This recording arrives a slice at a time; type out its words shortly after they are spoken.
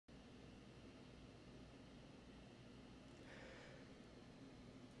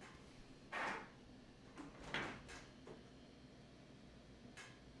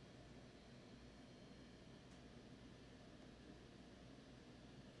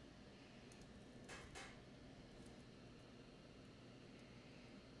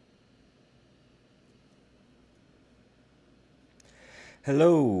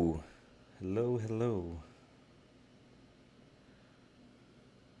Hello. Hello.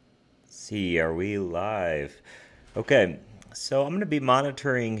 Let's see, are we live? Okay, so I'm going to be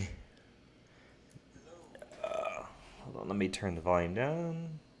monitoring. Hold on, let me turn the volume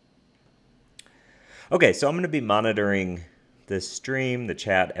down. Okay, so I'm going to be monitoring the stream, the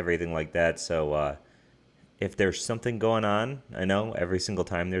chat, everything like that. So if there's something going on, I know every single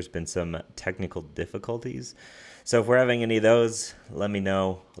time there's been some technical difficulties. So if we're having any of those, let me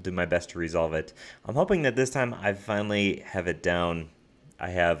know. I'll do my best to resolve it. I'm hoping that this time I finally have it down. I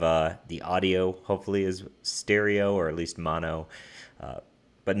have the audio, hopefully, is stereo or at least mono, uh,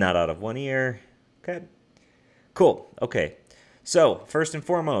 but not out of one ear. Okay, cool. Okay. So, first and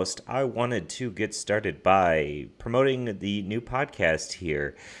foremost, I wanted to get started by promoting the new podcast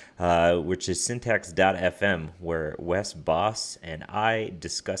here, which is syntax.fm, where Wes Boss and I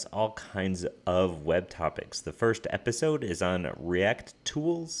discuss all kinds of web topics. The first episode is on React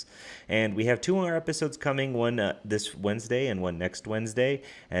tools, and we have two more episodes coming, one this Wednesday and one next Wednesday.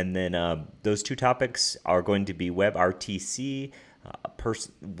 And then those two topics are going to be WebRTC.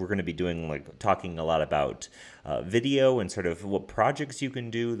 We're going to be doing talking a lot about video and sort of what projects you can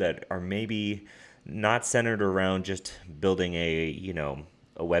do that are maybe not centered around just building a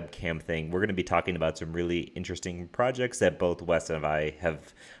webcam thing. We're going to be talking about some really interesting projects that both Wes and I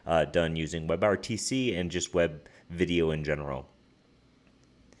have done using WebRTC and just web video in general.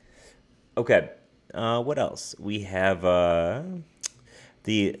 Okay, what else? We have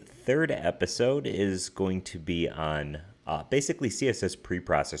the third episode is going to be on basically CSS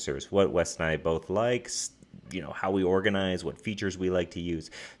preprocessors, what Wes and I both like, how we organize, what features we like to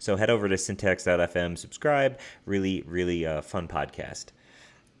use. So head over to syntax.fm, subscribe. Really, really fun podcast.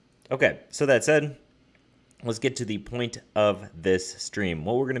 Okay, so that said, let's get to the point of this stream.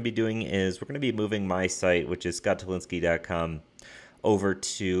 What we're going to be doing is we're going to be moving my site, which is scotttolinsky.com, over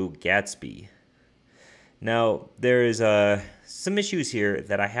to Gatsby. Now, there's some issues here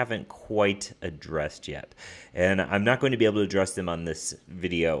that I haven't quite addressed yet, and I'm not going to be able to address them on this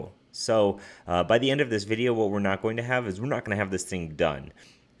video. So by the end of this video, what we're not going to have is we're not going to have this thing done.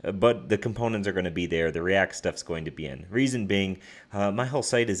 But the components are going to be there. The React stuff's going to be in. Reason being, my whole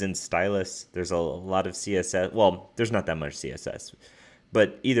site is in stylus. There's a lot of CSS. Well, there's not that much CSS.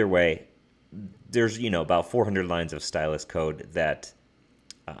 But either way, there's, about 400 lines of stylus code that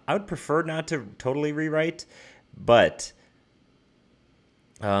I would prefer not to totally rewrite, but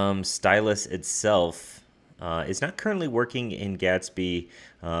stylus itself is not currently working in Gatsby.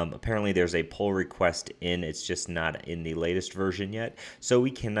 Apparently there's a pull request in, it's just not in the latest version yet. So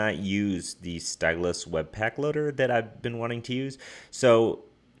we cannot use the stylus webpack loader that I've been wanting to use. So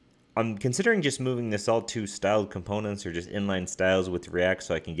I'm considering just moving this all to styled components or just inline styles with React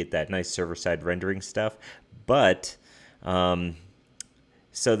so I can get that nice server-side rendering stuff. But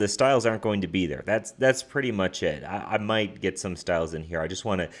so the styles aren't going to be there. That's pretty much it. I might get some styles in here. I just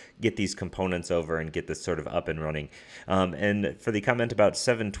want to get these components over and get this sort of up and running. And for the comment about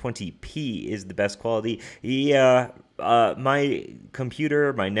 720p is the best quality, yeah, my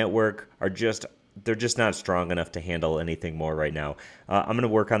computer, my network they're just not strong enough to handle anything more right now. I'm going to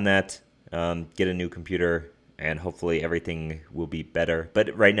work on that, get a new computer, and hopefully everything will be better.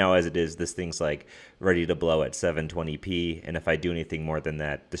 But right now, as it is, this thing's like ready to blow at 720p, and if I do anything more than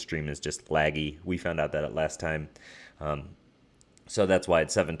that, the stream is just laggy. We found out that last time. So that's why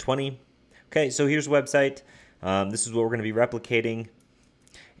it's 720. Okay, so here's the website. This is what we're going to be replicating.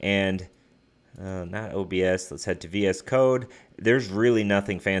 And not OBS, let's head to VS Code. There's really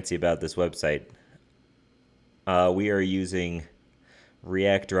nothing fancy about this website. We are using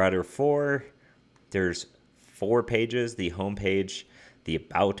React Router 4. There's 4 pages: the home page, the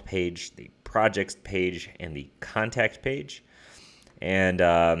about page, the projects page, and the contact page. And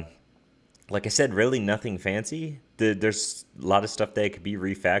like I said, really nothing fancy. There's a lot of stuff that could be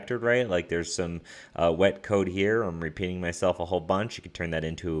refactored, right? Like there's some wet code here. I'm repeating myself a whole bunch. You could turn that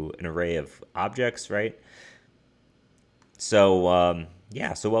into an array of objects, right? So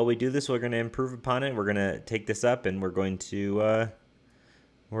yeah, so while we do this, we're going to improve upon it. We're going to take this up, and we're going to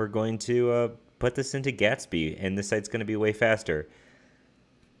put this into Gatsby, and this site's going to be way faster.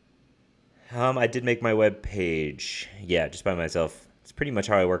 I did make my web page, yeah, just by myself. It's pretty much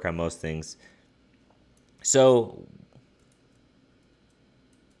how I work on most things. So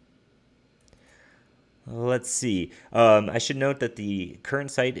let's see. I should note that the current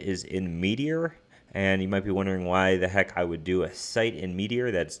site is in Meteor, and you might be wondering why the heck I would do a site in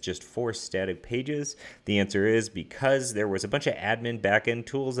Meteor that's just 4 static pages. The answer is because there was a bunch of admin backend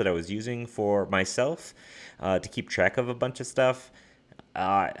tools that I was using for myself to keep track of a bunch of stuff.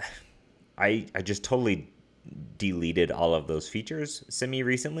 I just totally deleted all of those features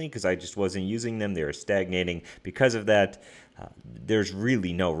semi-recently because I just wasn't using them. They were stagnating. Because of that, there's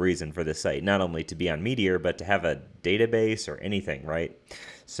really no reason for the site not only to be on Meteor, but to have a database or anything, right?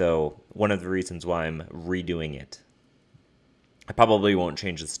 So one of the reasons why I'm redoing it. I probably won't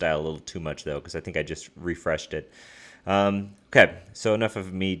change the style a little too much, though, because I think I just refreshed it. Okay, so enough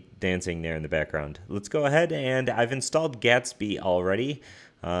of me dancing there in the background. Let's go ahead, and I've installed Gatsby already.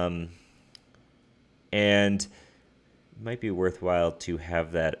 And it might be worthwhile to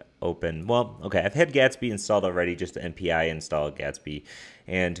have that open. Well, okay, I've had Gatsby installed already, just npI install Gatsby.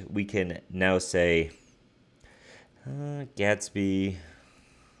 And we can now say Gatsby,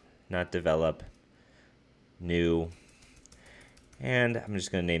 not develop, new. And I'm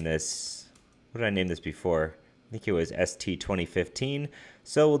just going to name this, what did I name this before? I think it was ST 2015.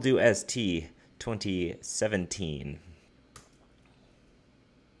 So we'll do ST 2017.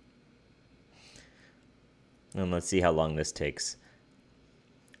 And let's see how long this takes.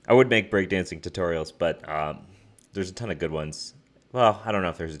 I would make breakdancing tutorials, but there's a ton of good ones. Well, I don't know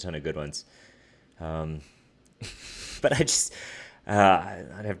if there's a ton of good ones. But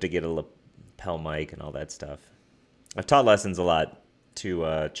I'd have to get a lapel mic and all that stuff. I've taught lessons a lot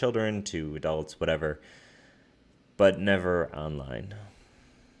to children, to adults, whatever, but never online.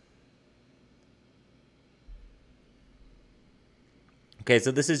 Okay,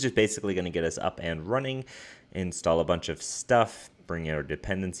 so this is just basically going to get us up and running, install a bunch of stuff, bring our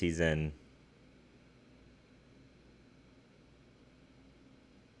dependencies in.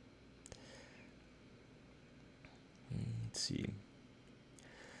 Let's see.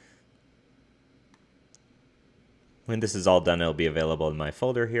 When this is all done, it'll be available in my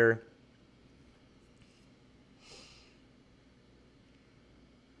folder here.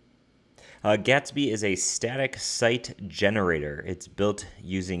 Gatsby is a static site generator. It's built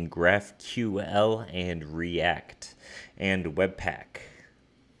using GraphQL and React and Webpack.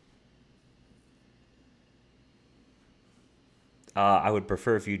 I would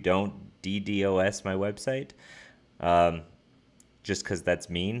prefer if you don't DDoS my website, just because that's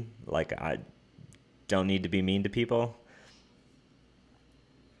mean. Like, I don't need to be mean to people.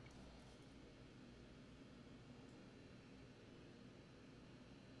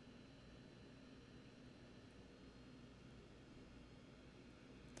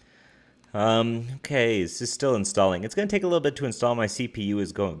 Okay, this is still installing. It's going to take a little bit to install. My CPU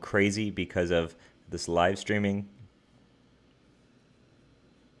is going crazy because of this live streaming.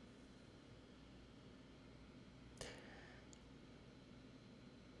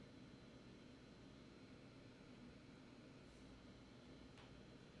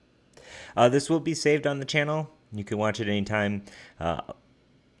 This will be saved on the channel. You can watch it anytime.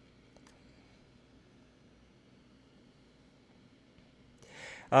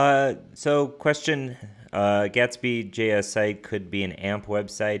 So question, GatsbyJS site could be an AMP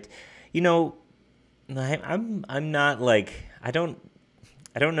website. You know, I'm not like, I don't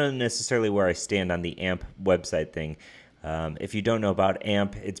know necessarily where I stand on the AMP website thing. If you don't know about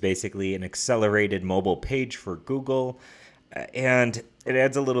AMP, it's basically an accelerated mobile page for Google, and it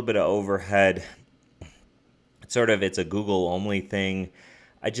adds a little bit of overhead. It's a Google only thing.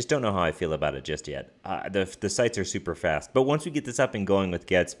 I just don't know how I feel about it just yet. The sites are super fast. But once we get this up and going with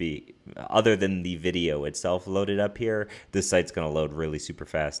Gatsby, other than the video itself loaded up here, this site's going to load really super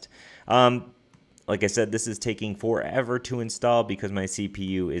fast. Like I said, this is taking forever to install because my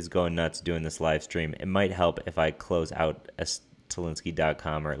CPU is going nuts doing this live stream. It might help if I close out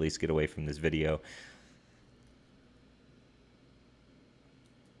stolinsky.com or at least get away from this video.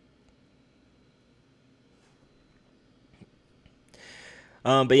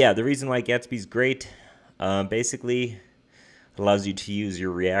 But yeah, the reason why Gatsby's great, basically allows you to use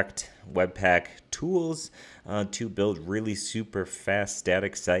your React Webpack tools to build really super fast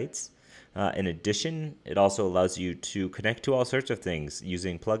static sites. In addition, it also allows you to connect to all sorts of things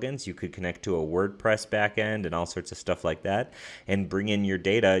using plugins. You could connect to a WordPress backend and all sorts of stuff like that, and bring in your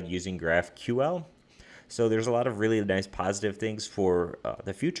data using GraphQL. So there's a lot of really nice positive things for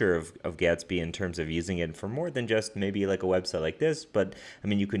the future of Gatsby in terms of using it for more than just maybe like a website like this. But I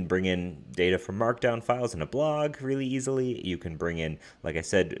mean, you can bring in data from Markdown files in a blog really easily. You can bring in, like I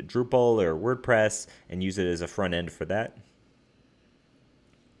said, Drupal or WordPress and use it as a front end for that.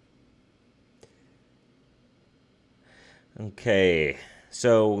 Okay,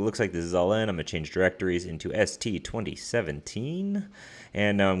 so looks like this is all in. I'm going to change directories into ST 2017,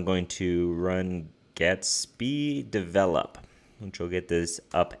 and now I'm going to run Gatsby develop, which will get this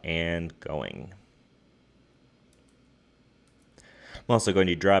up and going. I'm also going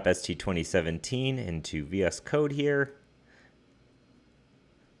to drop ST 2017 into VS Code here.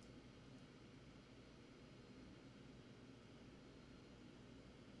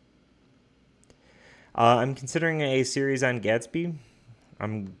 I'm considering a series on Gatsby.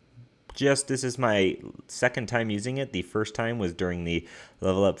 This is my second time using it. The first time was during the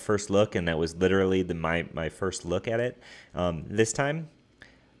Level Up First Look, and that was literally my first look at it. This time,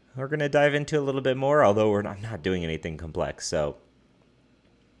 we're going to dive into a little bit more, although I'm not doing anything complex. So,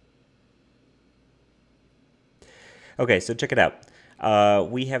 okay, so check it out.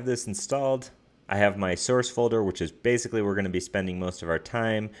 We have this installed. I have my source folder, which is basically we're going to be spending most of our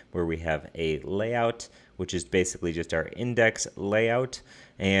time, where we have a layout, which is basically just our index layout.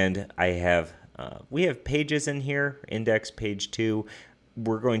 And we have pages in here, index page 2.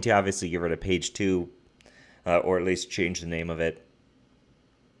 We're going to obviously get rid of page 2, or at least change the name of it.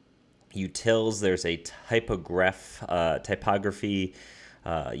 Utils, there's a typography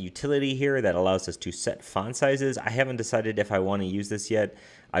utility here that allows us to set font sizes. I haven't decided if I want to use this yet.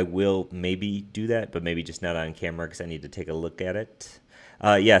 I will maybe do that, but maybe just not on camera because I need to take a look at it.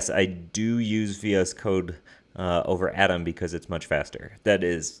 Yes, I do use VS Code over Atom because it's much faster. That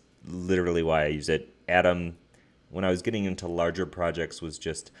is literally why I use it. Atom, when I was getting into larger projects, was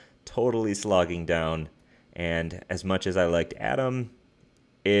just totally slogging down. And as much as I liked Atom,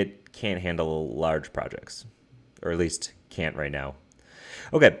 it can't handle large projects, or at least can't right now.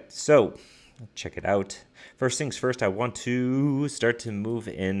 Okay, so check it out. First things first, I want to start to move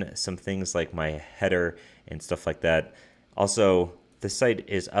in some things like my header and stuff like that. Also, the site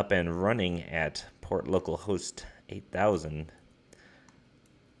is up and running at port localhost 8000.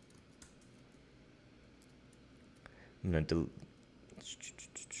 I'm going to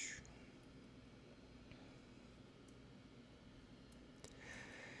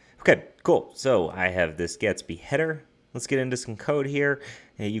Okay, cool. So I have this Gatsby header. Let's get into some code here.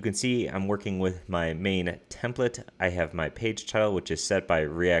 You can see I'm working with my main template. I have my page title, which is set by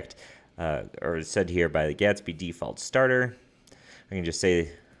React, or set here by the Gatsby default starter. I can just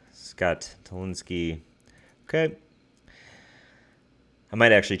say Scott Tolinsky. Okay. I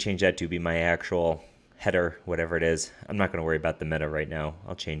might actually change that to be my actual header, whatever it is. I'm not going to worry about the meta right now.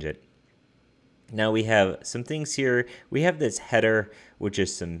 I'll change it. Now we have some things here. We have this header, which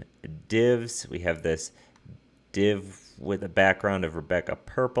is some divs. We have this div with a background of Rebecca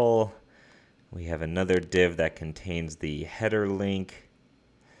Purple. We have another div that contains the header link.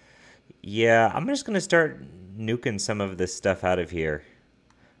 Yeah, I'm just going to start nuking some of this stuff out of here.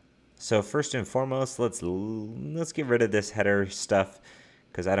 So first and foremost, let's get rid of this header stuff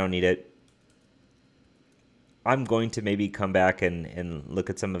because I don't need it. I'm going to maybe come back and look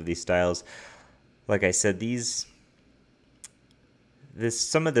at some of these styles. Like I said,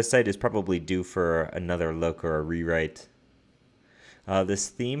 some of the site is probably due for another look or a rewrite. This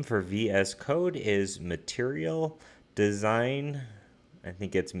theme for VS Code is Material Design. I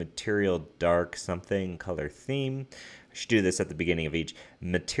think it's Material Dark something color theme. I should do this at the beginning of each.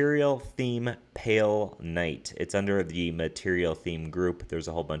 Material Theme Pale Night. It's under the Material Theme group. There's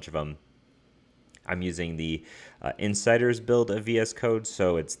a whole bunch of them. I'm using the Insiders build of VS Code,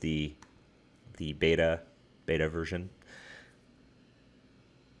 so it's the beta version.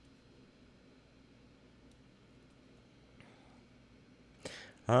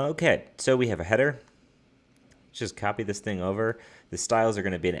 Okay, so we have a header. Just copy this thing over. The styles are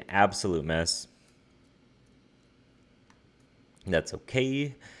going to be an absolute mess. That's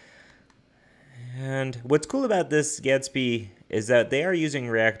okay. And what's cool about this Gatsby is that they are using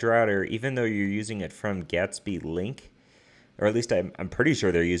React Router, even though you're using it from Gatsby Link. Or at least I'm pretty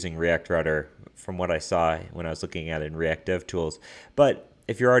sure they're using React Router from what I saw when I was looking at it in React DevTools. But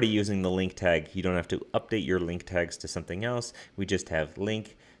if you're already using the link tag, you don't have to update your link tags to something else. We just have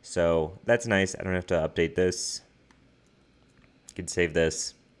link. So that's nice. I don't have to update this. I can save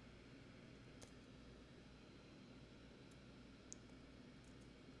this.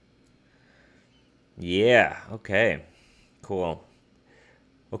 Yeah, okay. Cool.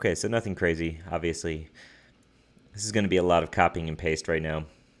 Okay, so nothing crazy, obviously. This is going to be a lot of copying and paste right now.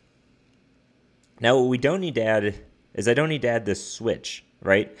 Now, what we don't need to add is I don't need to add this switch,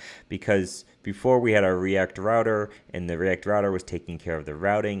 right? Because before we had our React router, and the React router was taking care of the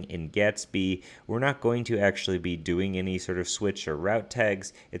routing. In Gatsby, we're not going to actually be doing any sort of switch or route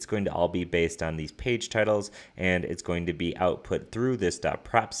tags. It's going to all be based on these page titles, and it's going to be output through this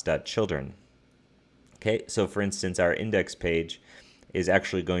 .props.children. Okay, so for instance, our index page is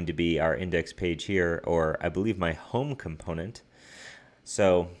actually going to be our index page here, or I believe my home component.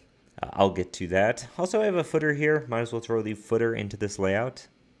 So I'll get to that. Also, I have a footer here. Might as well throw the footer into this layout.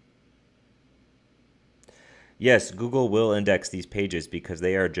 Yes, Google will index these pages because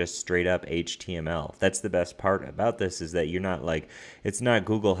they are just straight up HTML. That's the best part about this, is that you're not like, it's not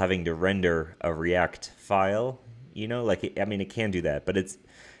Google having to render a React file, you know, like, I mean, it can do that, but it's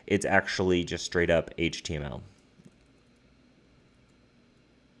it's actually just straight up HTML.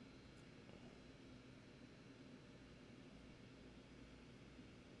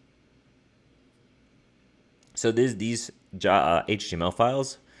 So these HTML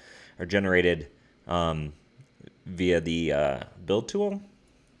files are generated via the build tool.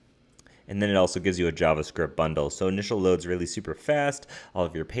 And then it also gives you a JavaScript bundle. So initial load's really super fast. All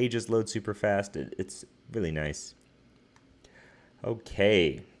of your pages load super fast. It's really nice.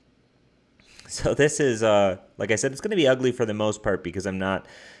 Okay. So this is, like I said, it's going to be ugly for the most part because I'm not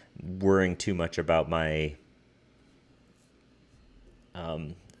worrying too much about my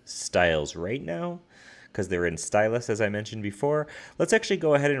styles right now because they're in stylus, as I mentioned before. Let's actually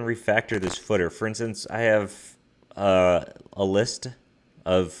go ahead and refactor this footer. For instance, I have a list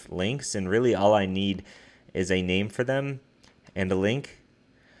of links, and really all I need is a name for them and a link.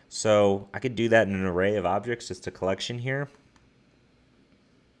 So I could do that in an array of objects, just a collection here.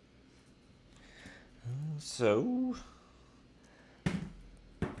 So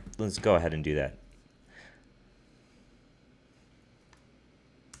let's go ahead and do that.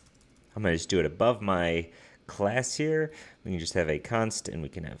 I'm going to just do it above my class here. We can just have a const, and we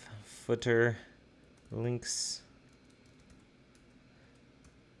can have footer links.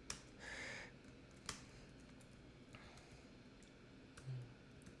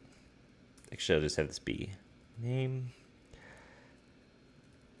 Actually, I'll just have this be name.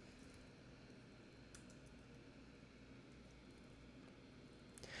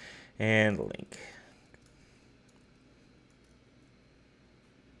 And link.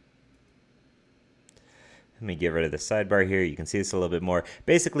 Let me get rid of the sidebar here. You can see this a little bit more.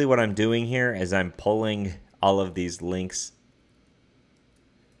 Basically what I'm doing here is I'm pulling all of these links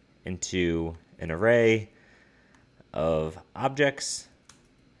into an array of objects.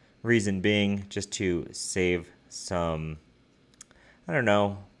 Reason being just to save some, I don't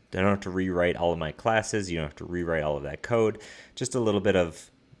know, I don't have to rewrite all of my classes. You don't have to rewrite all of that code. Just a little bit of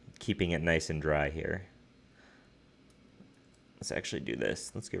keeping it nice and dry here. Let's actually do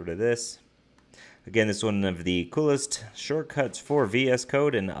this. Let's get rid of this. Again, this is one of the coolest shortcuts for VS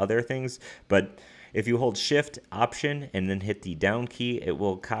Code and other things, but if you hold Shift, Option, and then hit the down key, it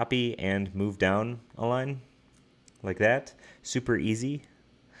will copy and move down a line like that. Super easy.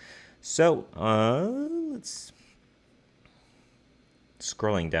 So, let's...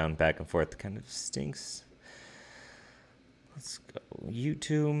 Scrolling down back and forth kind of stinks. Let's go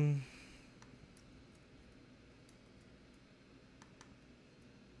YouTube.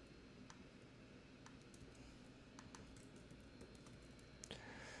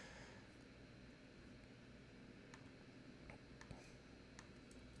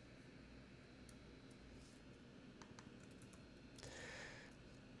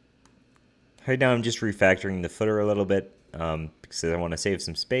 Right now I'm just refactoring the footer a little bit because I want to save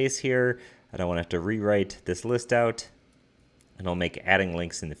some space here. I don't want to have to rewrite this list out, and I'll make adding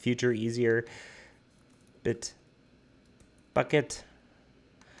links in the future easier. Bit bucket.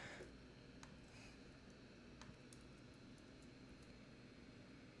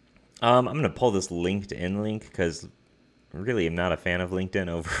 I'm going to pull this LinkedIn link because really I'm not a fan of LinkedIn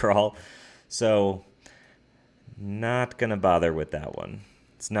overall. So not going to bother with that one.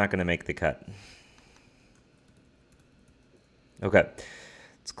 It's not going to make the cut. Okay,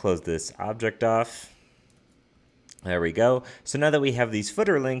 let's close this object off. There we go. So now that we have these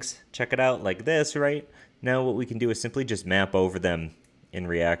footer links, check it out like this, right? Now what we can do is simply just map over them in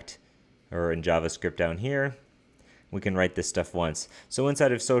React or in JavaScript down here. We can write this stuff once. So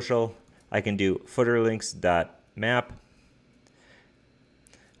inside of social, I can do footerlinks.map.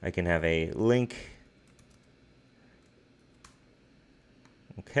 I can have a link.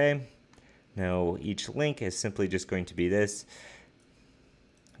 Okay, now each link is simply just going to be this.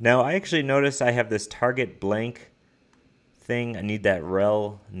 Now I actually notice I have this target blank thing. I need that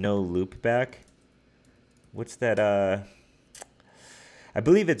rel no loop back. What's that? I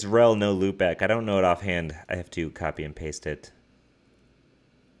believe it's rel no loop back. I don't know it offhand. I have to copy and paste it.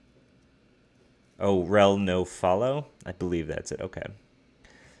 Oh, rel no follow? I believe that's it. Okay.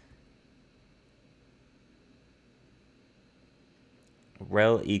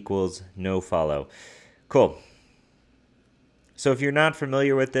 Rel equals no follow. Cool. So if you're not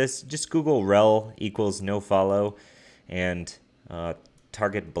familiar with this, just Google rel equals no follow and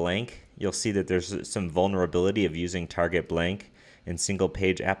target blank. You'll see that there's some vulnerability of using target blank in single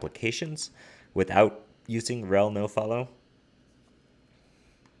page applications without using rel no follow.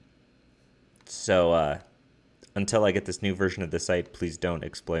 So until I get this new version of the site, please don't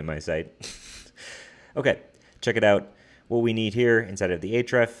exploit my site. Okay, check it out. What we need here inside of the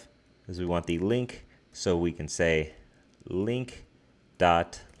href is we want the link, so we can say link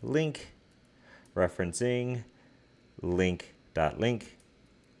dot link referencing link.link.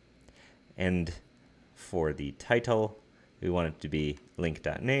 And for the title, we want it to be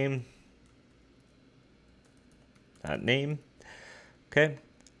link.name. .name. Okay.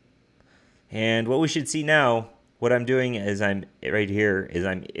 And what we should see now, what I'm doing is I'm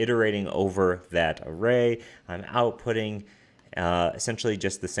iterating over that array. I'm outputting essentially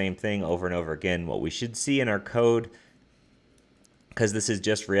just the same thing over and over again. What we should see in our code, because this is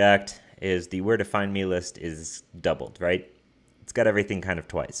just React, is the where to find me list is doubled, right? It's got everything kind of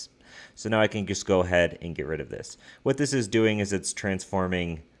twice. So now I can just go ahead and get rid of this. What this is doing is it's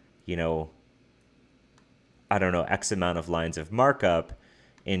transforming, you know, I don't know, X amount of lines of markup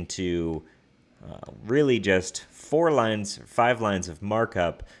into really just 4 lines, 5 lines of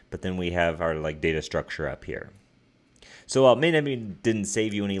markup, but then we have our like data structure up here. So while it maybe didn't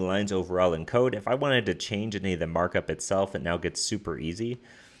save you any lines overall in code, if I wanted to change any of the markup itself, it now gets super easy.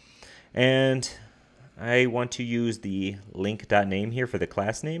 And I want to use the link.name here for the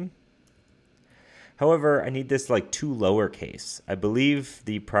class name. However, I need this like to lowercase. I believe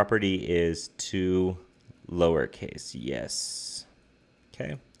the property is to lowercase. Yes.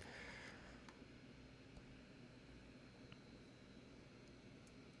 Okay.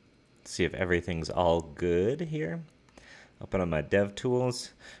 Let's see if everything's all good here. Open on my dev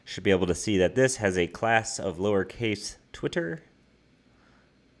tools. Should be able to see that this has a class of lowercase Twitter.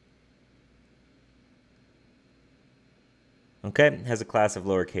 Okay, has a class of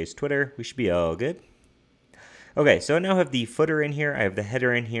lowercase Twitter. We should be all good. Okay, so I now have the footer in here, I have the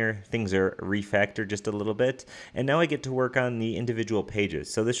header in here, things are refactored just a little bit, and now I get to work on the individual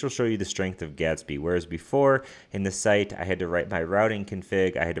pages. So this will show you the strength of Gatsby, whereas before in the site I had to write my routing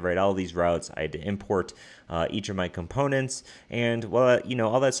config, I had to write all these routes, I had to import each of my components, and well, you know,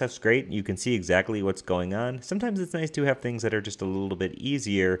 all that stuff's great, you can see exactly what's going on. Sometimes it's nice to have things that are just a little bit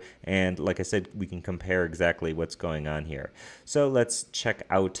easier, and like I said, we can compare exactly what's going on here. So let's check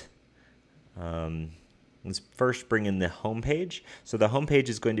out let's first bring in the home page. So the home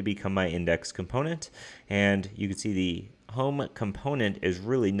page is going to become my index component, and you can see the home component is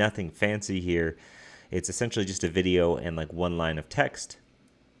really nothing fancy here. It's essentially just a video and like 1 line of text.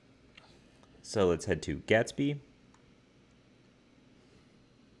 So let's head to Gatsby.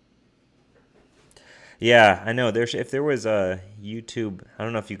 Yeah, I know. If there was a YouTube, I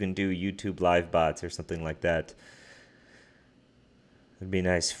don't know if you can do YouTube live bots or something like that. It'd be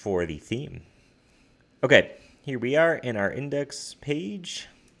nice for the theme. Okay, here we are in our index page.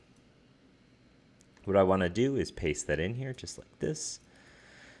 What I want to do is paste that in here just like this.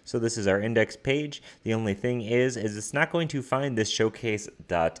 So this is our index page. The only thing is it's not going to find this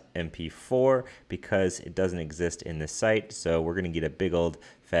showcase.mp4 because it doesn't exist in this site. So we're going to get a big old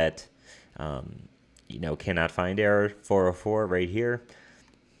fat, you know, cannot find error 404 right here.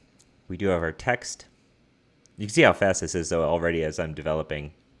 We do have our text. You can see how fast this is though already as I'm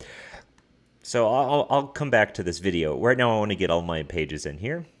developing. So I'll come back to this video. Right now I want to get all my pages in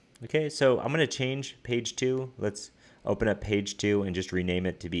here. Okay, so I'm going to change page 2. Let's open up page 2 and just rename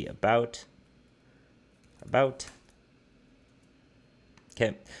it to be about. Okay,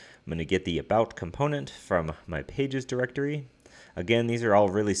 I'm going to get the about component from my pages directory. Again, these are all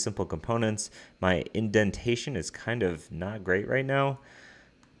really simple components. My indentation is kind of not great right now.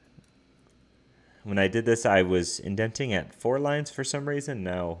 When I did this, I was indenting at 4 lines for some reason.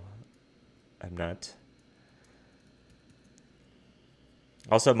 Now I'm not.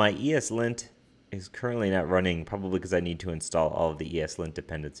 Also, my ESLint is currently not running, probably because I need to install all of the ESLint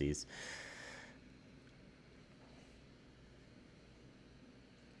dependencies.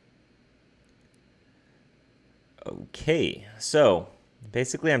 Okay, so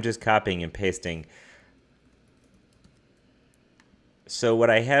basically I'm just copying and pasting. So what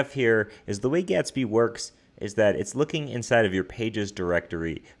I have here is the way Gatsby works is that it's looking inside of your pages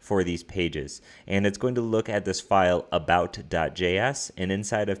directory for these pages. And it's going to look at this file about.js, and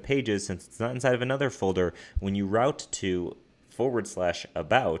inside of pages, since it's not inside of another folder, when you route to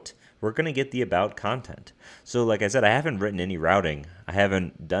 /about, we're going to get the about content. So like I said, I haven't written any routing. I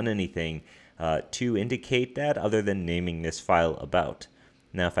haven't done anything to indicate that other than naming this file about.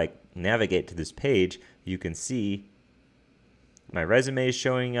 Now if I navigate to this page, you can see my resume is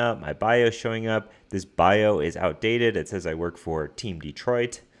showing up, my bio is showing up. This bio is outdated. It says I work for Team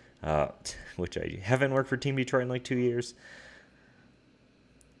Detroit, which I haven't worked for Team Detroit in like 2 years.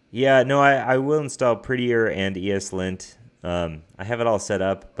 Yeah, no, I will install Prettier and ESLint. I have it all set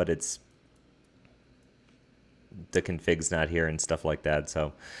up, but it's the config's not here and stuff like that.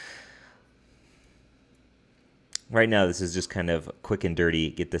 So right now, this is just kind of quick and dirty,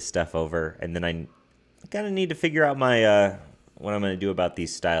 get this stuff over, and then I kind of need to figure out my what I'm going to do about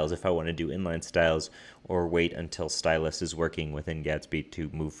these styles, if I want to do inline styles or wait until stylus is working within Gatsby to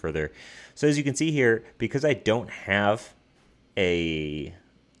move further. So as you can see here, because I don't have a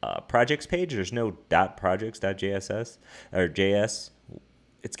projects page, there's no .projects.jss or JS,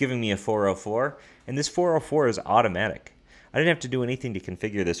 it's giving me a 404, and this 404 is automatic. I didn't have to do anything to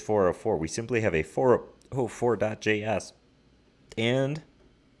configure this 404. We simply have a 404.js, and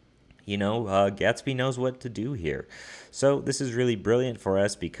Gatsby knows what to do here. So this is really brilliant for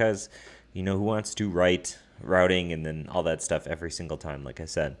us because, who wants to write routing and then all that stuff every single time, like I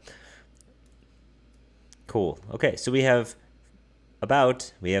said. Cool. Okay, so we have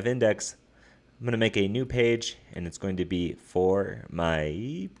about, we have index. I'm going to make a new page, and it's going to be for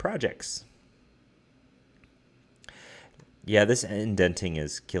my projects. Yeah, this indenting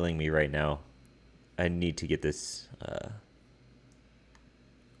is killing me right now. I need to get this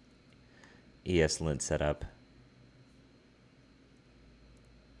ESLint set up.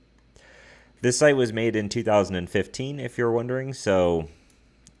 This site was made in 2015, if you're wondering. So,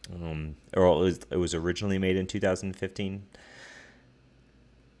 or it was originally made in 2015.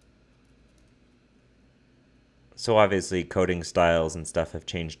 So obviously coding styles and stuff have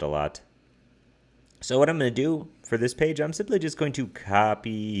changed a lot. So what I'm going to do for this page, I'm simply just going to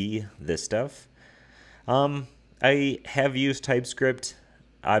copy this stuff. I have used TypeScript.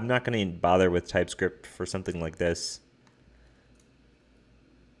 I'm not going to bother with TypeScript for something like this.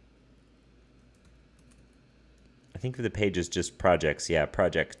 I think the page is just projects. Yeah,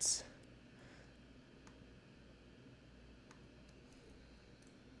 projects.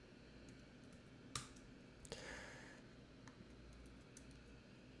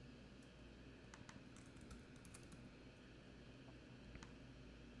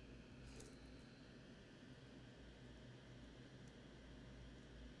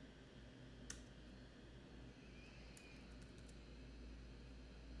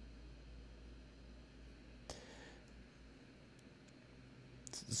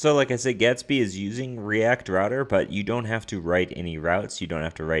 So like I said, Gatsby is using React Router, but you don't have to write any routes. You don't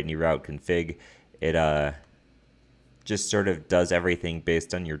have to write any route config. It just sort of does everything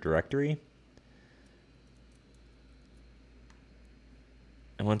based on your directory.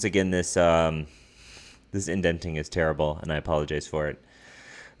 And once again, this indenting is terrible, and I apologize for it.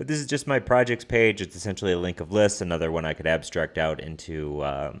 But this is just my projects page. It's essentially a link of lists, another one I could abstract out into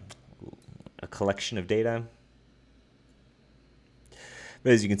a collection of data.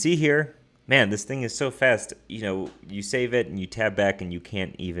 But as you can see here, man, this thing is so fast. You save it and you tab back and you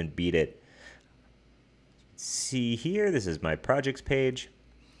can't even beat it. See here, this is my projects page.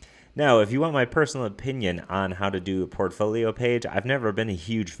 Now, if you want my personal opinion on how to do a portfolio page, I've never been a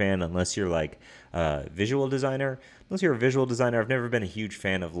huge fan unless you're like a visual designer. Unless you're a visual designer, I've never been a huge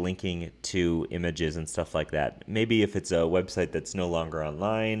fan of linking to images and stuff like that. Maybe if it's a website that's no longer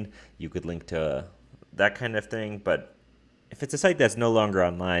online, you could link to that kind of thing, but if it's a site that's no longer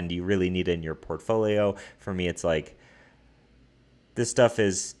online, do you really need it in your portfolio? For me, it's like this stuff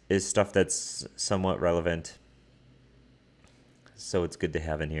is stuff that's somewhat relevant, so it's good to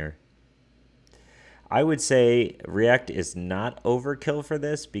have in here. I would say React is not overkill for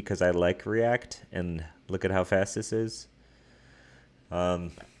this because I like React, and look at how fast this is. We're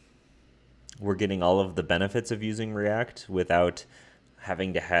getting all of the benefits of using React without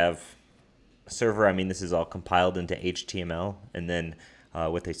having to have server. I mean, this is all compiled into HTML and then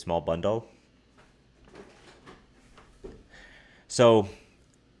with a small bundle. So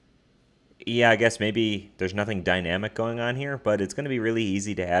yeah, I guess maybe there's nothing dynamic going on here, but it's going to be really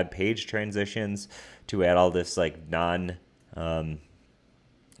easy to add page transitions, to add all this like the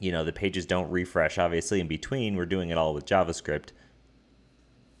pages don't refresh obviously in between. We're doing it all with JavaScript.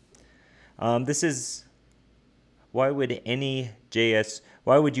 This is, why would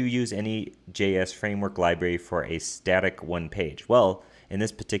you use any JS framework library for a static one page? Well, in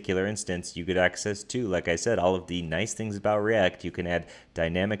this particular instance, you get access to, like I said, all of the nice things about React. You can add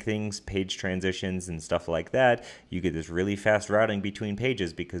dynamic things, page transitions, and stuff like that. You get this really fast routing between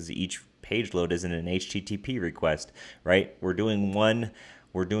pages because each page load isn't an HTTP request, right? We're doing one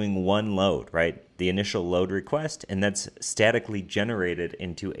load, right? The initial load request, and that's statically generated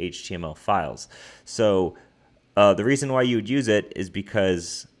into HTML files. So the reason why you would use it is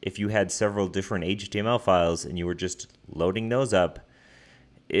because if you had several different HTML files and you were just loading those up,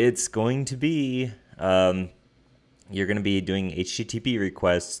 it's going to be, you're going to be doing HTTP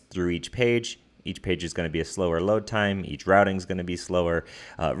requests through each page. Each page is going to be a slower load time. Each routing is going to be slower.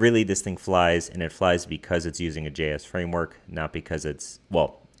 Really, this thing flies, and it flies because it's using a JS framework, not because it's,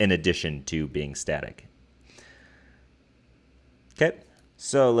 well, in addition to being static. Okay,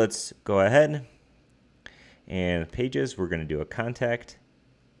 so let's go ahead And pages, we're going to do a contact.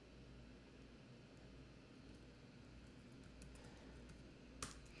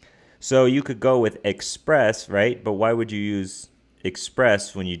 So you could go with Express, right? But why would you use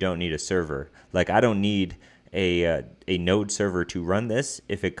Express when you don't need a server? Like, I don't need a node server to run this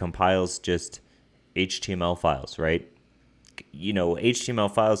if it compiles just HTML files, right? You know,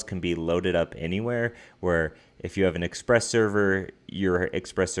 HTML files can be loaded up anywhere, where if you have an Express server, your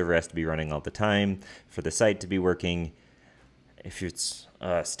Express server has to be running all the time for the site to be working. If it's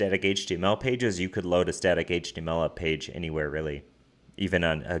static HTML pages, you could load a static HTML up page anywhere, really. Even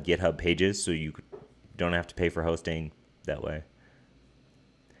on GitHub pages, so you don't have to pay for hosting that way.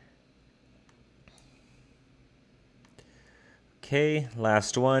 Okay,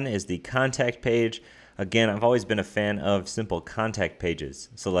 last one is the contact page. Again, I've always been a fan of simple contact pages.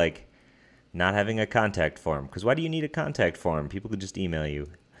 So like not having a contact form, because why do you need a contact form? People could just email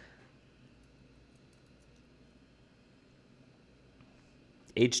you.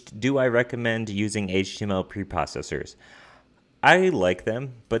 Do I recommend using HTML preprocessors? I like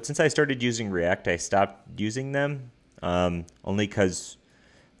them, but since I started using React, I stopped using them, only because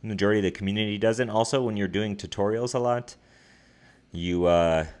the majority of the community doesn't. Also, when you're doing tutorials a lot, you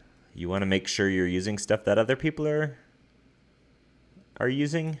want to make sure you're using stuff that other people are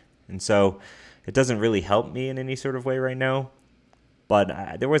using, and so it doesn't really help me in any sort of way right now.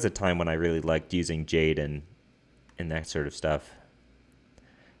 But there was a time when I really liked using Jade and that sort of stuff.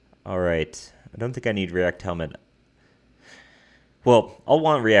 All right, I don't think I need React Helmet. Well, I'll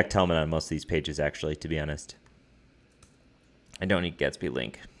want React Helmet on most of these pages, actually, to be honest. I don't need Gatsby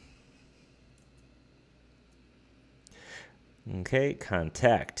link. Okay,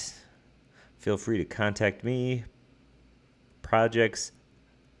 contact. Feel free to contact me. Projects,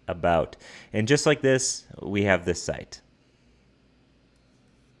 about. And just like this, we have this site.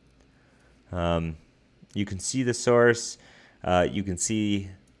 You can see the source. You can see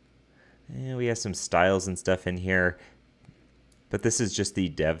we have some styles and stuff in here. But this is just the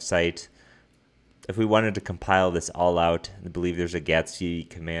dev site. If we wanted to compile this all out, I believe there's a Gatsby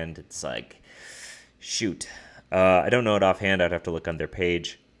command. It's like, shoot. I don't know it offhand. I'd have to look on their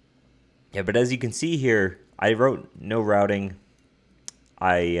page. Yeah, but as you can see here, I wrote no routing.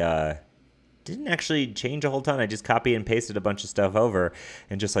 I didn't actually change a whole ton. I just copied and pasted a bunch of stuff over.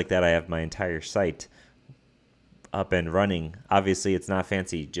 And just like that, I have my entire site up and running. Obviously, it's not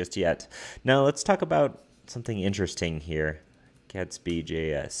fancy just yet. Now, let's talk about something interesting here.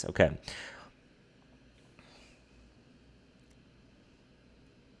 GatsbyJS. Okay.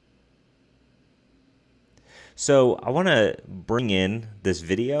 So I want to bring in this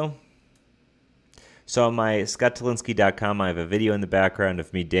video. So on my scotttolinsky.com, I have a video in the background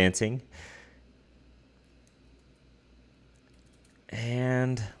of me dancing.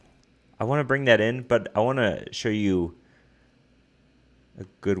 And I want to bring that in, but I want to show you a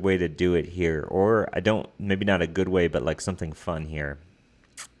good way to do it here. Or maybe not a good way, but like something fun here.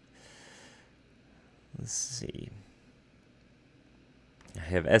 Let's see. I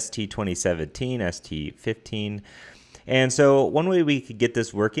have ST 2017, ST 15. And so one way we could get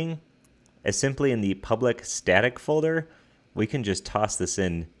this working is simply in the public static folder. We can just toss this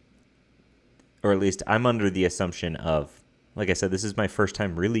in, or at least I'm under the assumption of, like I said, this is my first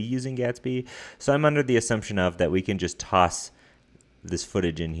time really using Gatsby. So I'm under the assumption of that we can just toss this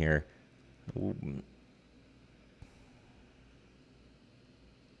footage in here.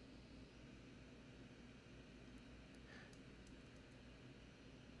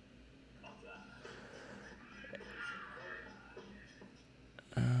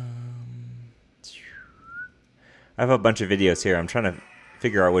 I have a bunch of videos here. I'm trying to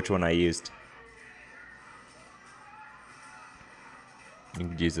figure out which one I used. You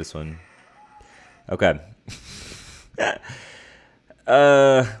could use this one. Okay.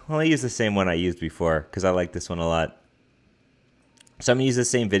 Well, I use the same one I used before because I like this one a lot. So I'm going to use the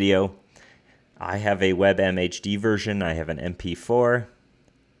same video. I have a WebMHD version. I have an MP4.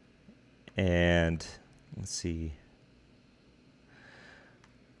 And let's see.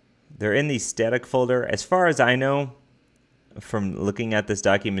 They're in the static folder. As far as I know, from looking at this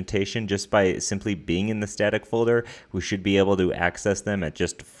documentation, just by simply being in the static folder, we should be able to access them at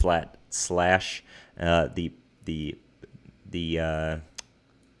just flat slash the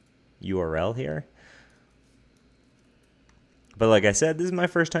URL here. But like I said, this is my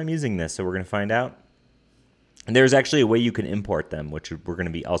first time using this, so we're going to find out. And there's actually a way you can import them, which we're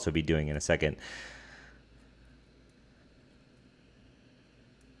going to also be doing in a second.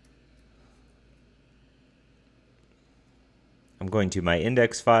 I'm going to my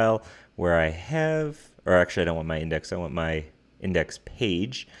index file where I have, or actually I don't want my index, I want my index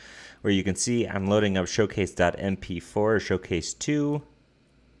page where you can see I'm loading up showcase.mp4 or showcase2.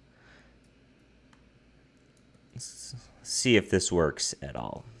 Let's see if this works at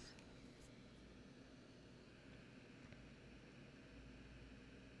all.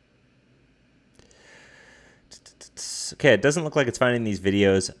 Okay, it doesn't look like it's finding these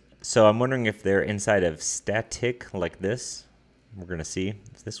videos, so I'm wondering if they're inside of static like this. We're going to see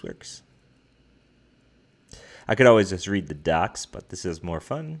if this works. I could always just read the docs, but this is more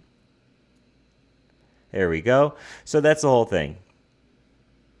fun. There we go. So that's the whole thing.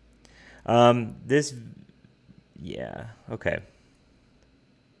 Yeah, okay.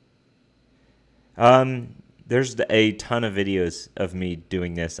 There's a ton of videos of me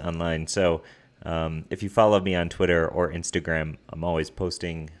doing this online, so if you follow me on Twitter or Instagram, I'm always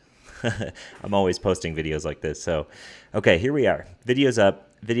posting I'm always posting videos like this. So, okay, here we are. Video's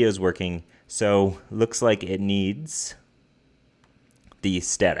up, video's working. So, looks like it needs the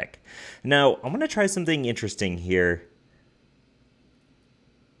static. Now, I'm going to try something interesting here.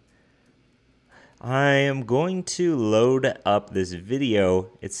 I am going to load up this video.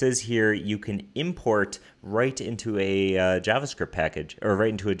 It says here you can import right into a JavaScript package or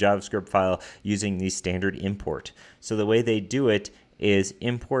right into a JavaScript file using the standard import. So the way they do it is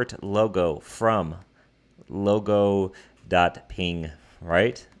import logo from logo.ping,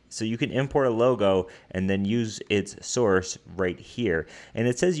 right? So you can import a logo and then use its source right here. And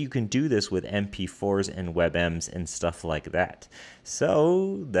it says you can do this with MP4s and WebMs and stuff like that.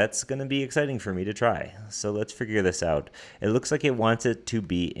 So that's going to be exciting for me to try. So let's figure this out. It looks like it wants it to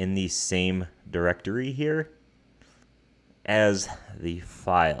be in the same directory here as the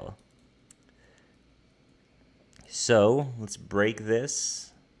file. So let's break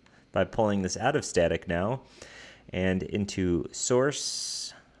this by pulling this out of static now and into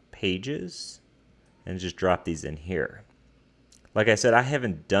source pages and just drop these in here. Like I said, I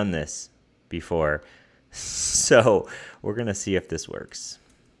haven't done this before, so we're going to see if this works.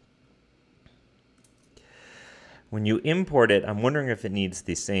 When you import it, I'm wondering if it needs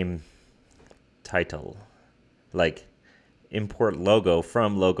the same title, like import logo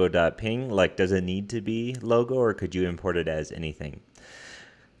from logo.ping. Like, does it need to be logo, or could you import it as anything?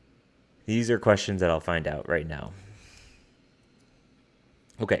 These are questions that I'll find out right now.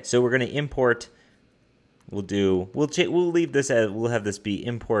 Okay, so we're going to import. We'll leave this as, we'll have this be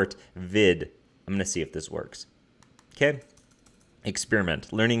import vid. I'm going to see if this works. Okay.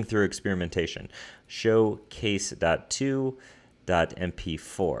 Experiment, learning through experimentation.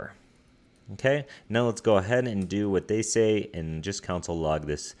 Showcase.2.mp4. Okay, now let's go ahead and do what they say and just console log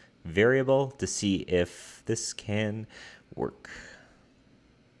this variable to see if this can work.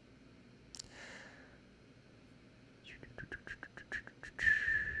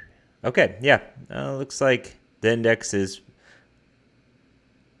 Okay, yeah, looks like the index is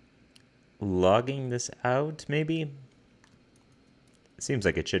logging this out, maybe? It seems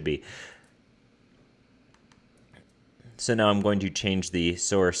like it should be. So now I'm going to change the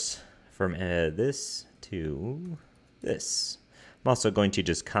source from this to this. I'm also going to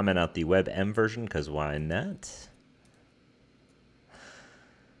just comment out the WebM version, because why not?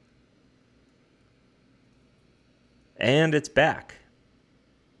 And it's back.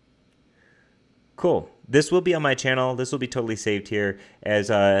 Cool. This will be on my channel. This will be totally saved here as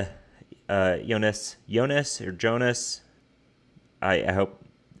Jonas or Jonas. I hope.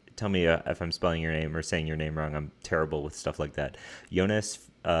 Tell me if I'm spelling your name or saying your name wrong. I'm terrible with stuff like that. Jonas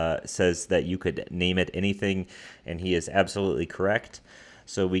says that you could name it anything, and he is absolutely correct.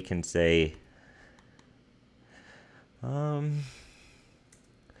 So we can say, we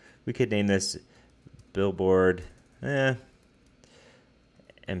could name this Billboard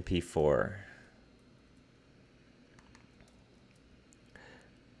MP4.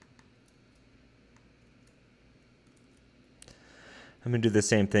 I'm going to do the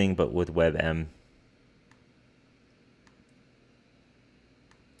same thing, but with WebM.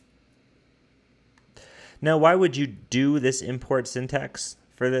 Now, why would you do this import syntax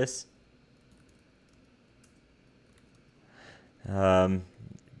for this? It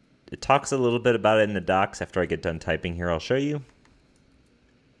talks a little bit about it in the docs. After I get done typing here, I'll show you.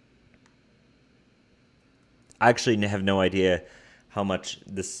 I actually have no idea how much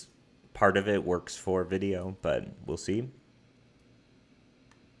this part of it works for video, but we'll see.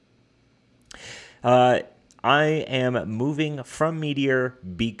 I am moving from Meteor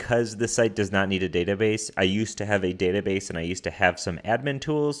because the site does not need a database. I used to have a database and I used to have some admin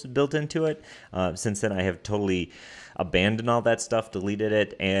tools built into it. Since then, I have totally abandoned all that stuff, deleted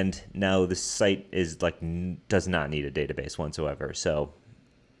it, and now the site is like does not need a database whatsoever. So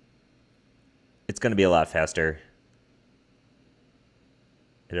it's going to be a lot faster.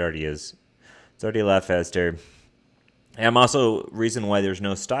 It already is. It's already a lot faster. And also, reason why there's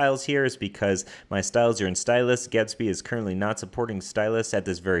no styles here is because my styles are in stylus. Gatsby is currently not supporting stylus at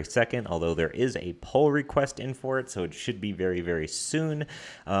this very second, although there is a pull request in for it, so it should be very, very soon.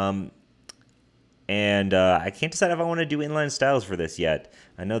 And I can't decide if I want to do inline styles for this yet.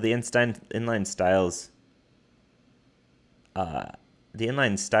 I know the inline styles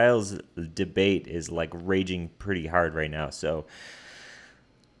debate is like raging pretty hard right now, so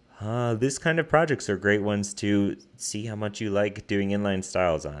this kind of projects are great ones to see how much you like doing inline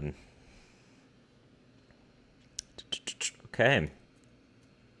styles on. Okay.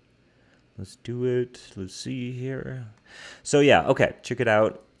 Let's do it. Let's see here. So yeah, okay, check it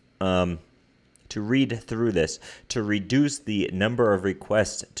out. To read through this, to reduce the number of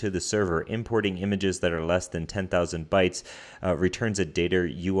requests to the server, importing images that are less than 10,000 bytes returns a data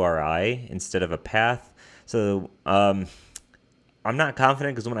URI instead of a path. So I'm not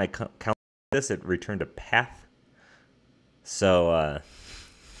confident because when I count this, it returned a path. So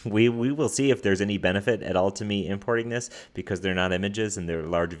we will see if there's any benefit at all to me importing this because they're not images and they're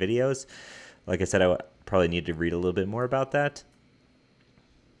large videos. Like I said, I probably need to read a little bit more about that.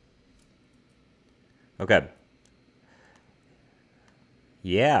 Okay.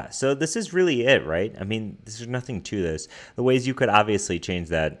 Yeah, so this is really it, right? I mean, there's nothing to this. The ways you could obviously change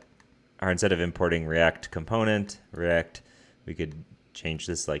that are instead of importing React component, we could change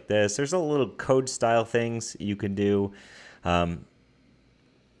this like this. There's a little code style things you can do.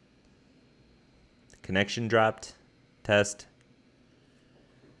 Connection dropped, test.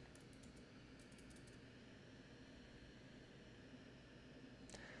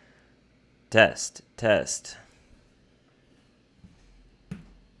 Test.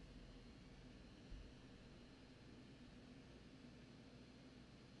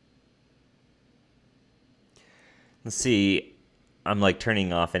 Let's see. I'm like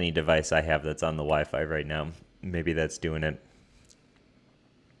turning off any device I have that's on the Wi-Fi right now. Maybe that's doing it.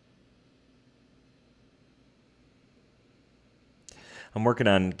 I'm working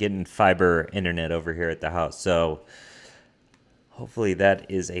on getting fiber internet over here at the house, so hopefully that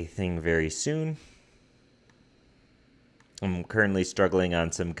is a thing very soon. I'm currently struggling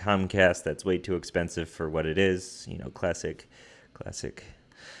on some Comcast that's way too expensive for what it is. You know, classic.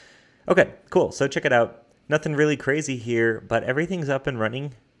 Okay, cool. So check it out. Nothing really crazy here, but everything's up and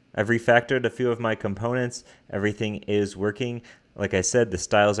running. I've refactored a few of my components. Everything is working. Like I said, the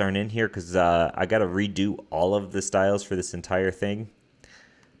styles aren't in here because I got to redo all of the styles for this entire thing.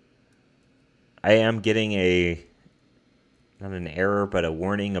 I am getting not an error, but a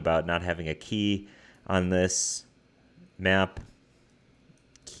warning about not having a key on this map.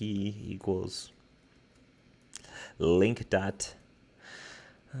 Key equals link dot.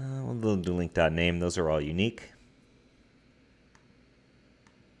 We'll do link dot name. Those are all unique.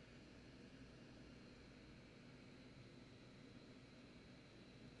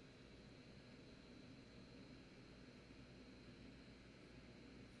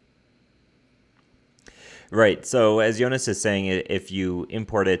 Right. So as Jonas is saying, if you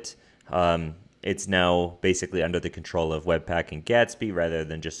import it, it's now basically under the control of Webpack and Gatsby rather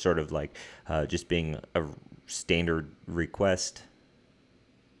than just sort of like just being a standard request.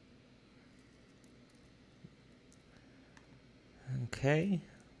 Okay.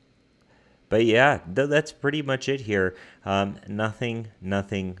 But yeah, that's pretty much it here.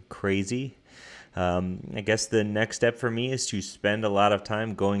 Nothing crazy. I guess the next step for me is to spend a lot of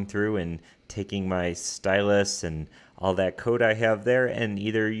time going through and taking my stylus and all that code I have there and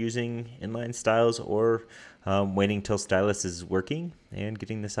either using inline styles or waiting till stylus is working and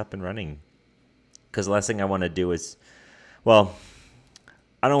getting this up and running. Because the last thing I want to do is, well,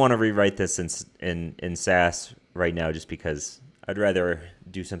 I don't want to rewrite this in Sass right now just because I'd rather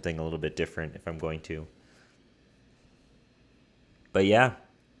do something a little bit different if I'm going to. But yeah,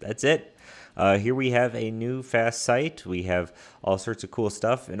 that's it. Here we have a new fast site. We have all sorts of cool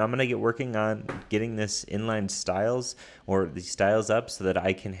stuff, and I'm going to get working on getting this inline styles or the styles up so that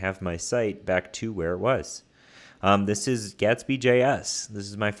I can have my site back to where it was. This is GatsbyJS. This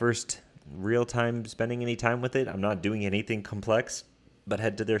is my first real time spending any time with it. I'm not doing anything complex, but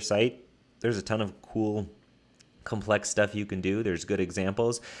head to their site. There's a ton of cool complex stuff you can do. There's good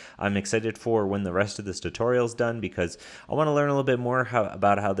examples. I'm excited for when the rest of this tutorial is done because I want to learn a little bit more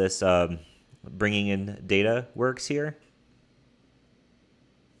about how this bringing in data works here.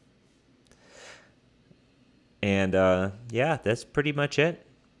 And yeah, that's pretty much it.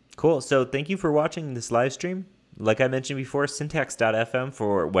 Cool. So thank you for watching this live stream. Like I mentioned before, syntax.fm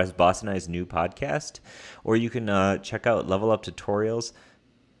for Wes Boss and I's new podcast, or you can check out Level Up Tutorials.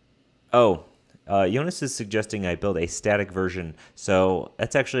 Oh, Jonas is suggesting I build a static version, so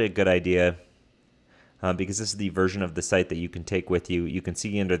that's actually a good idea. Because this is the version of the site that you can take with you. You can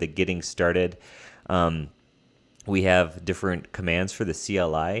see under the getting started, we have different commands for the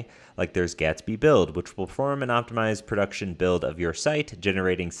CLI. Like there's Gatsby build, which will perform an optimized production build of your site,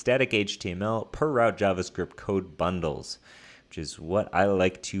 generating static HTML per route JavaScript code bundles, which is what I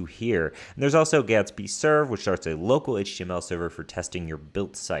like to hear. And there's also Gatsby serve, which starts a local HTML server for testing your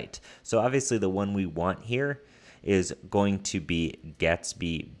built site. So obviously the one we want here is going to be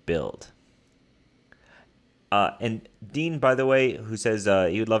Gatsby build. And Dean, by the way, who says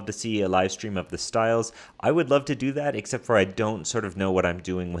he would love to see a live stream of the styles. I would love to do that, except for I don't sort of know what I'm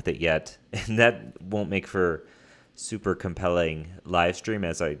doing with it yet. And that won't make for super compelling live stream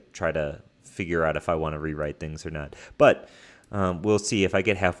as I try to figure out if I want to rewrite things or not. But we'll see. If I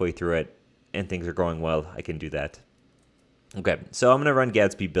get halfway through it and things are going well, I can do that. Okay, so I'm going to run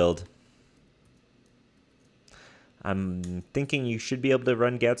Gatsby build. I'm thinking you should be able to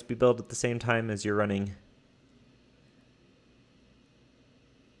run Gatsby build at the same time as you're running.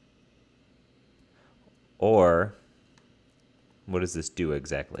 Or, what does this do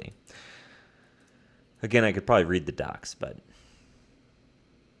exactly? Again, I could probably read the docs, but...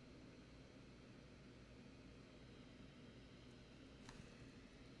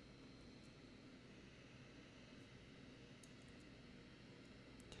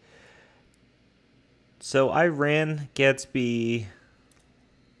 So I ran Gatsby...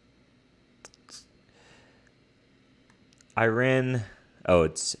 Oh,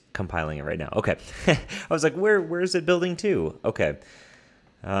 it's compiling it right now. Okay. I was like, where is it building to? Okay.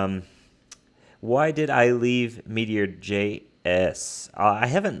 Why did I leave Meteor.js? I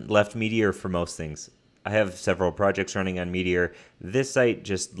haven't left Meteor for most things. I have several projects running on Meteor. This site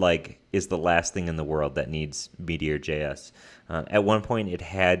just is the last thing in the world that needs Meteor.js. At one point, it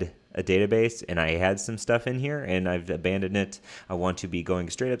had a database, and I had some stuff in here, and I've abandoned it. I want to be going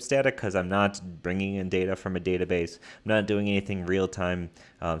straight up static because I'm not bringing in data from a database. I'm not doing anything real time,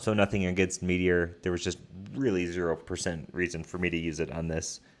 so nothing against Meteor. There was just really 0% reason for me to use it on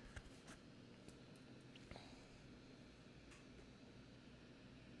this.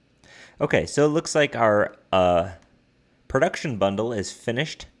 Okay, so it looks like our production bundle is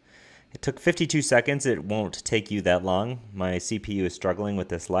finished. It took 52 seconds. It won't take you that long. My CPU is struggling with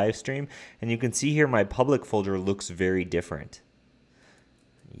this live stream. And you can see here my public folder looks very different.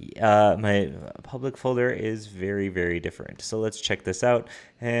 My public folder is very, very different. So let's check this out.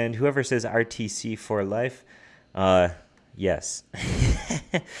 And whoever says RTC for life, yes.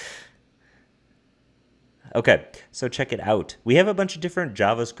 Okay, so check it out. We have a bunch of different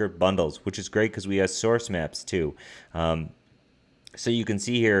JavaScript bundles, which is great because we have source maps too. So you can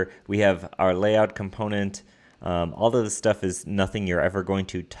see here we have our layout component. All of this stuff is nothing you're ever going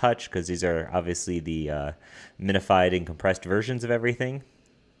to touch because these are obviously the minified and compressed versions of everything.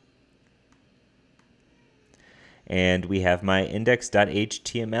 And we have my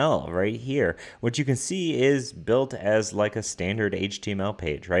index.html right here. What you can see is built as like a standard HTML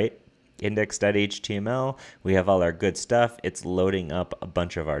page, right? Index.html, we have all our good stuff. It's loading up a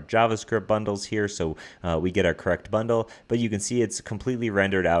bunch of our JavaScript bundles here, so we get our correct bundle, but you can see it's completely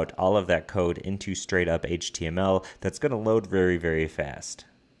rendered out all of that code into straight up HTML. That's going to load very, very fast.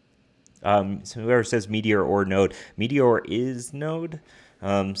 So whoever says Meteor or Node, Meteor is Node,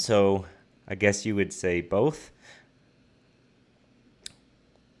 so I guess you would say both.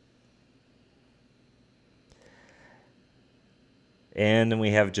 And then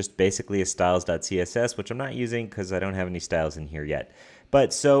we have just basically a styles.css, which I'm not using because I don't have any styles in here yet.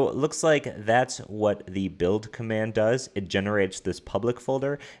 But so it looks like that's what the build command does. It generates this public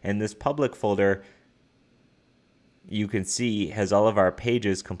folder, and this public folder, you can see, has all of our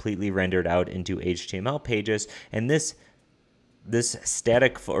pages completely rendered out into HTML pages. And this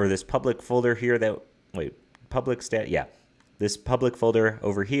static or this public folder here this public folder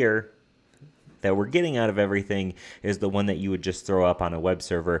over here that we're getting out of everything is the one that you would just throw up on a web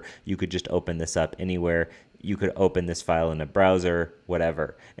server. You could just open this up anywhere. You could open this file in a browser,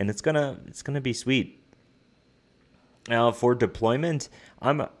 whatever, and it's gonna be sweet. Now for deployment,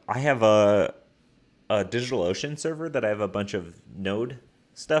 I have a DigitalOcean server that I have a bunch of Node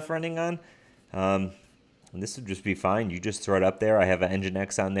stuff running on. And this would just be fine. You just throw it up there. I have an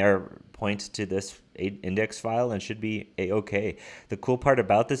Nginx on there, point to this index file, and should be a-okay. The cool part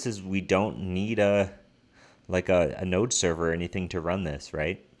about this is we don't need a Node server or anything to run this,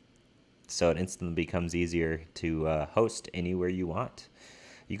 right? So it instantly becomes easier to host anywhere you want.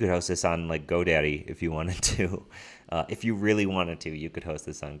 You could host this on like GoDaddy if you wanted to. If you really wanted to, you could host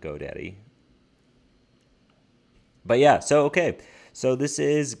this on GoDaddy. But yeah, so okay. So this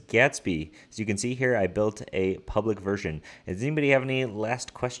is Gatsby. As you can see here, I built a public version. Does anybody have any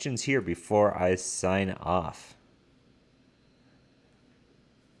last questions here before I sign off?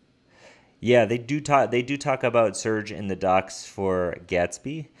 Yeah, they do talk. They do talk about Surge in the docs for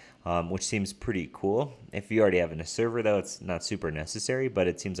Gatsby, which seems pretty cool. If you already have a server, though, it's not super necessary, but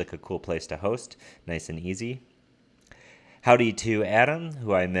it seems like a cool place to host. Nice and easy. Howdy to Adam,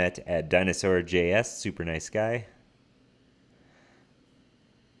 who I met at Dinosaur.js. Super nice guy.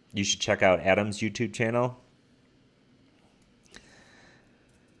 You should check out Adam's YouTube channel.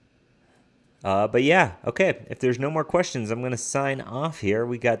 But yeah, okay, if there's no more questions, I'm going to sign off here.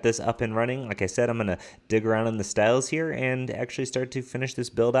 We got this up and running. Like I said, I'm going to dig around in the styles here and actually start to finish this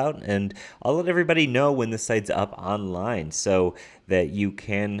build out. And I'll let everybody know when the site's up online so that you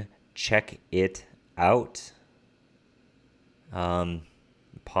can check it out.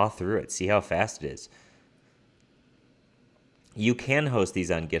 Paw through it, see how fast it is. You can host these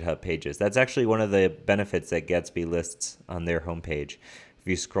on GitHub pages. That's actually one of the benefits that Gatsby lists on their homepage. If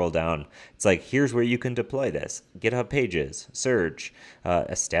you scroll down, it's like, here's where you can deploy this. GitHub pages, Surge,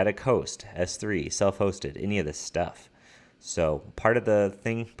 a static host, S3, self-hosted, any of this stuff. So part of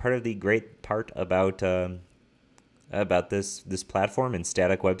the great part about this platform and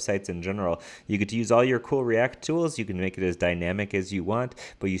static websites in general, you get to use all your cool React tools. You can make it as dynamic as you want,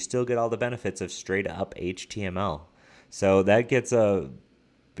 but you still get all the benefits of straight up HTML. So that gets a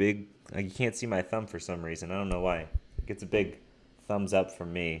big, you can't see my thumb for some reason. I don't know why. It gets a big thumbs up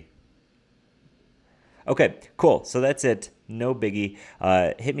from me. Okay, cool. So that's it. No biggie.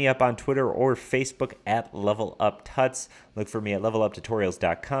 Hit me up on Twitter or Facebook at LevelUpTuts. Look for me at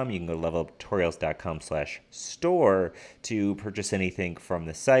leveluptutorials.com. You can go to leveluptutorials.com/store to purchase anything from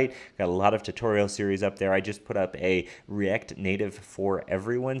the site. Got a lot of tutorial series up there. I just put up a React Native for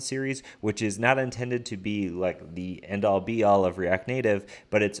Everyone series, which is not intended to be like the end-all be-all of React Native,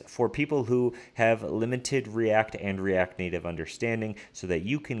 but it's for people who have limited React and React Native understanding so that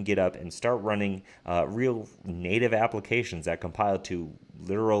you can get up and start running real native applications that compile to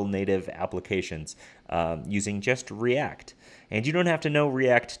literal native applications using just React. And you don't have to know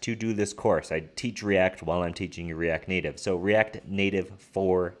React to do this course. I teach React while I'm teaching you React Native. So React Native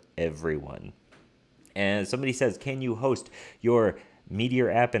for everyone. And somebody says, can you host your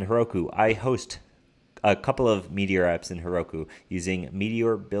Meteor app in Heroku? I host a couple of Meteor apps in Heroku using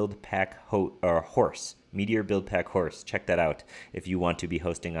Meteor Build Pack Horse. Meteor Build Pack Horse. Check that out if you want to be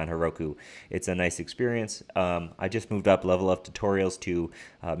hosting on Heroku. It's a nice experience. I just moved up Level Up Tutorials to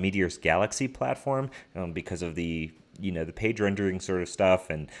Meteor's Galaxy platform because of the page rendering sort of stuff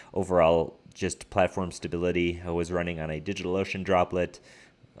and overall just platform stability. I was running on a DigitalOcean droplet.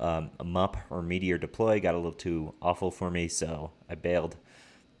 A MUP or Meteor deploy got a little too awful for me, so I bailed.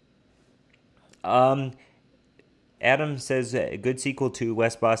 Adam says good sequel to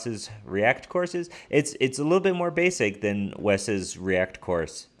Wes Boss's React courses. It's a little bit more basic than Wes's React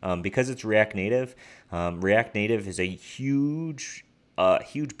course because it's React Native. React Native is a huge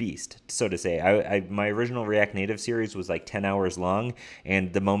beast, so to say. My original React Native series was like 10 hours long,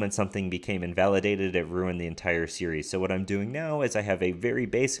 and the moment something became invalidated, it ruined the entire series. So what I'm doing now is I have a very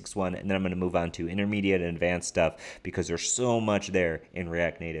basics one, and then I'm going to move on to intermediate and advanced stuff because there's so much there in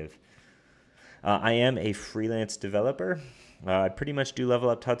React Native. I am a freelance developer. I pretty much do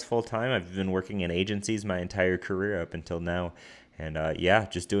Level Up Tuts full time. I've been working in agencies my entire career up until now. And yeah,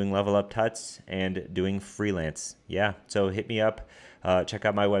 just doing Level Up Tuts and doing freelance. Yeah, so hit me up. Check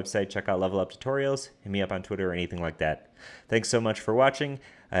out my website. Check out Level Up Tutorials. Hit me up on Twitter or anything like that. Thanks so much for watching.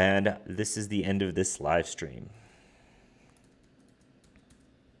 And this is the end of this live stream.